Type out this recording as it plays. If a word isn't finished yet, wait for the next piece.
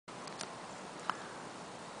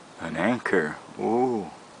An anchor. Ooh.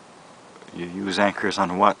 You use anchors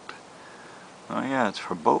on what? Oh yeah, it's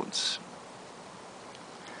for boats.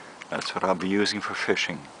 That's what I'll be using for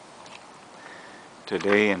fishing.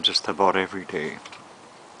 Today and just about every day.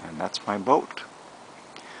 And that's my boat.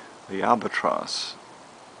 The Albatros.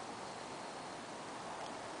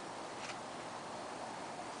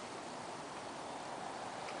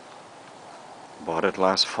 Bought it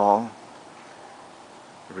last fall.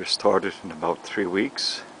 Restored it in about 3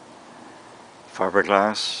 weeks.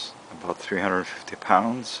 Fiberglass, about 350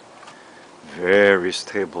 pounds. Very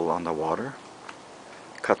stable on the water.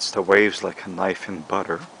 Cuts the waves like a knife in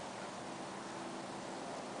butter.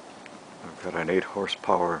 I've got an 8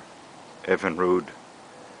 horsepower Evinrude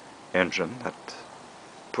engine that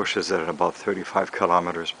pushes it at about 35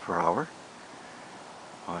 kilometers per hour.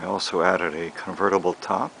 I also added a convertible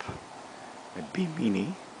top, a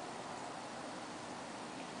B-Mini,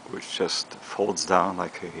 which just folds down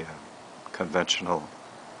like a conventional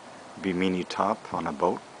B-Mini top on a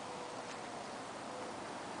boat.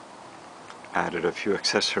 Added a few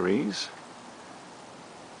accessories.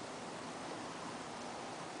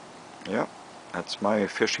 Yep, that's my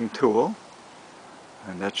fishing tool,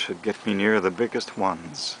 and that should get me near the biggest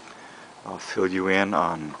ones. I'll fill you in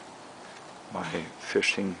on my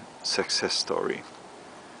fishing success story.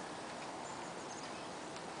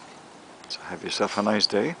 So have yourself a nice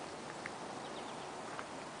day,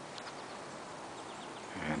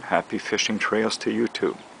 and happy fishing trails to you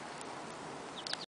too.